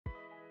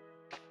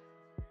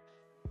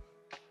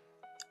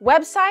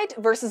Website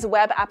versus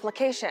web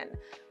application.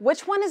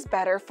 Which one is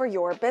better for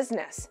your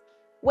business?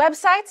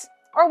 Websites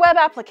or web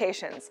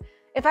applications?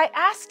 If I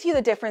asked you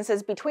the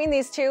differences between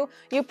these two,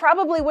 you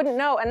probably wouldn't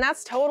know, and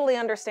that's totally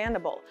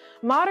understandable.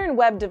 Modern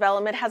web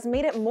development has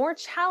made it more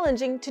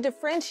challenging to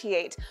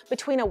differentiate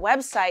between a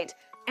website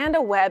and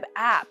a web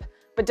app.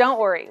 But don't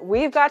worry,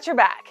 we've got your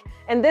back.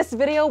 In this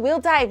video, we'll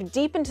dive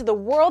deep into the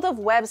world of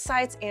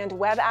websites and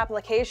web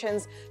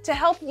applications to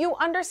help you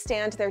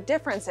understand their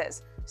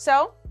differences.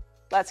 So,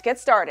 let's get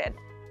started.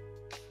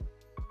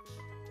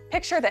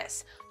 Picture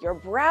this. You're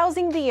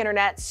browsing the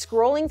internet,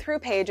 scrolling through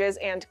pages,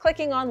 and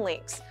clicking on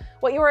links.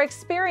 What you're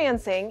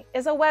experiencing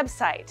is a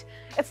website.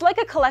 It's like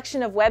a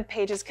collection of web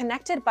pages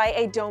connected by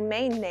a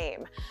domain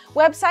name.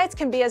 Websites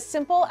can be as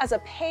simple as a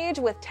page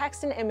with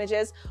text and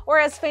images, or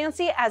as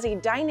fancy as a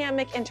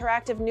dynamic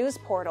interactive news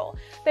portal.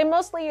 They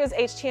mostly use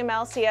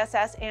HTML,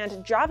 CSS,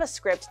 and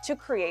JavaScript to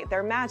create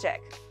their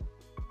magic.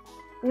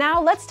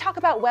 Now let's talk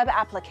about web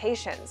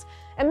applications.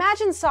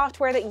 Imagine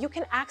software that you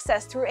can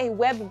access through a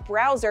web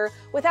browser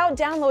without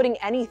downloading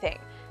anything.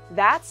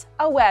 That's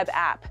a web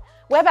app.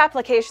 Web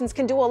applications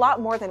can do a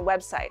lot more than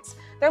websites.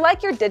 They're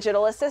like your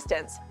digital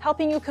assistants,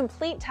 helping you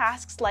complete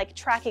tasks like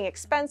tracking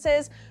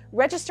expenses,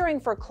 registering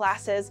for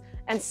classes,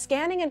 and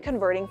scanning and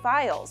converting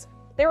files.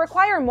 They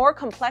require more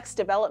complex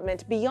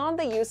development beyond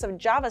the use of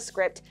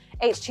JavaScript,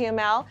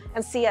 HTML,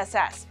 and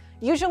CSS,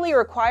 usually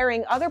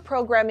requiring other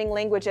programming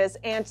languages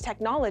and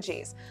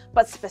technologies.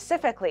 But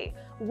specifically,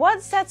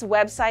 what sets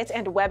websites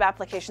and web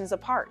applications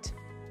apart?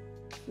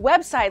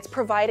 Websites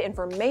provide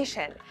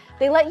information.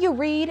 They let you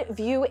read,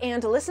 view,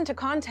 and listen to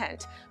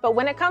content. But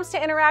when it comes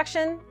to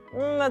interaction,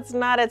 that's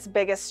not its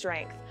biggest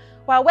strength.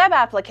 While web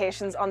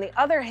applications, on the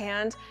other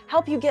hand,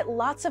 help you get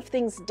lots of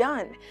things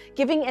done,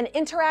 giving an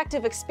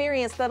interactive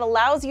experience that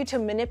allows you to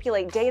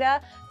manipulate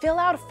data, fill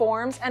out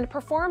forms, and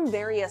perform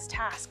various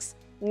tasks.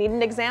 Need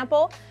an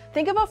example?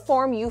 Think of a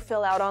form you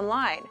fill out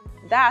online.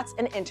 That's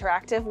an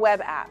interactive web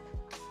app.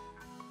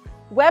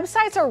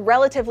 Websites are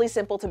relatively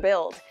simple to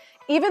build.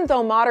 Even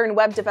though modern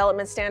web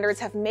development standards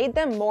have made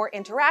them more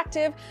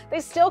interactive,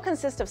 they still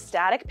consist of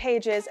static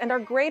pages and are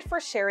great for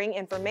sharing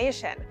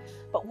information.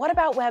 But what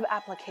about web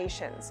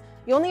applications?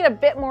 You'll need a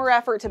bit more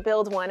effort to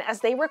build one,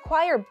 as they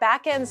require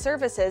back-end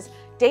services,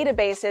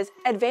 databases,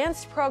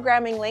 advanced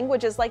programming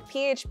languages like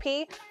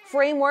PHP,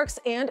 frameworks,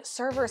 and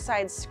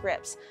server-side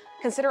scripts.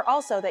 Consider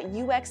also that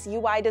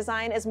UX/UI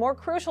design is more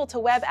crucial to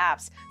web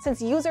apps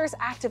since users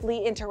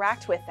actively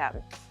interact with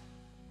them.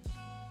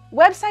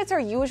 Websites are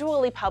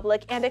usually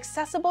public and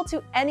accessible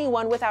to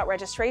anyone without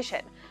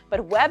registration,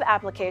 but web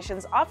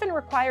applications often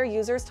require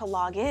users to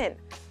log in.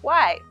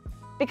 Why?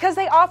 Because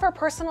they offer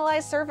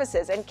personalized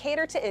services and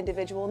cater to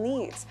individual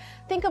needs.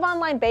 Think of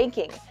online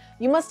banking.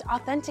 You must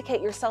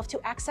authenticate yourself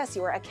to access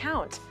your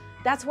account.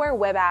 That's where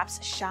web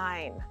apps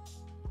shine.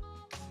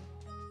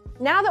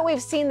 Now that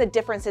we've seen the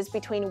differences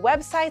between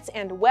websites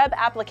and web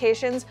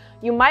applications,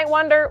 you might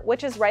wonder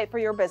which is right for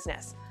your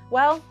business.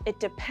 Well, it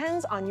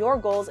depends on your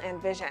goals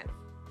and vision.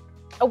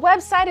 A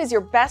website is your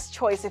best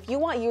choice if you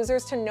want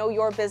users to know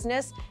your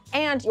business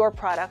and your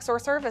products or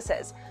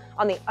services.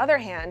 On the other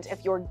hand,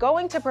 if you're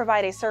going to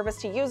provide a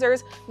service to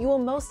users, you will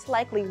most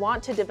likely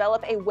want to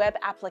develop a web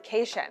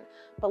application.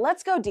 But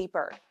let's go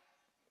deeper.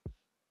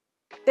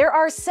 There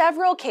are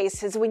several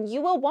cases when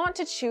you will want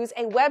to choose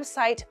a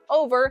website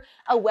over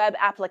a web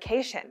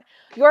application.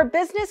 Your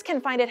business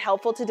can find it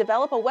helpful to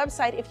develop a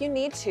website if you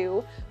need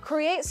to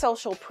create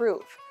social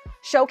proof,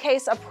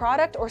 showcase a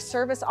product or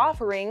service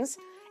offerings,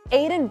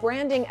 aid in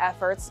branding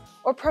efforts,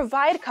 or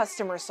provide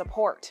customer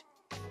support.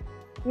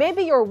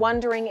 Maybe you're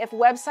wondering if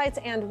websites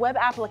and web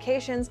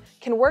applications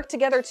can work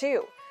together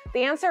too.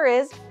 The answer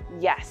is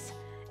yes.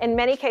 In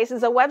many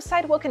cases, a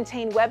website will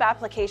contain web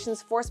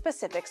applications for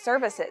specific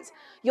services.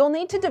 You'll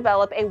need to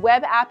develop a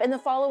web app in the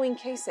following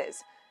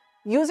cases.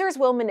 Users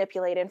will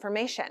manipulate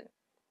information.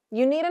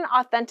 You need an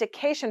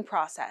authentication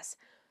process.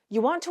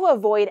 You want to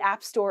avoid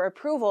App Store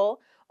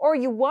approval, or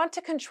you want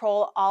to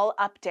control all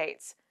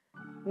updates.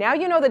 Now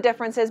you know the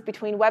differences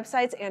between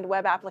websites and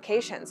web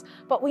applications,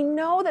 but we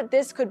know that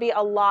this could be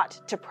a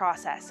lot to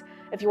process.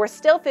 If you are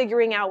still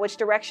figuring out which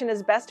direction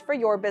is best for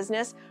your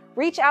business,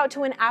 reach out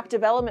to an app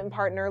development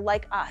partner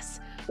like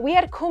us. We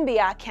at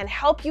Cumbia can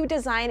help you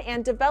design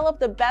and develop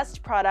the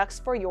best products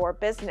for your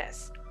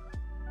business.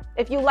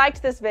 If you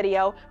liked this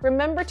video,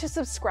 remember to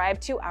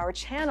subscribe to our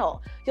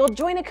channel. You'll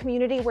join a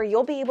community where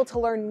you'll be able to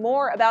learn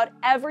more about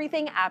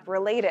everything app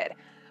related.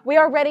 We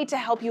are ready to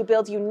help you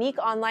build unique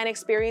online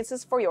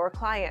experiences for your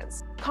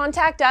clients.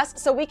 Contact us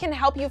so we can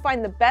help you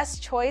find the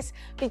best choice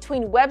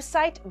between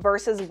website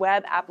versus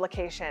web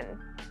application.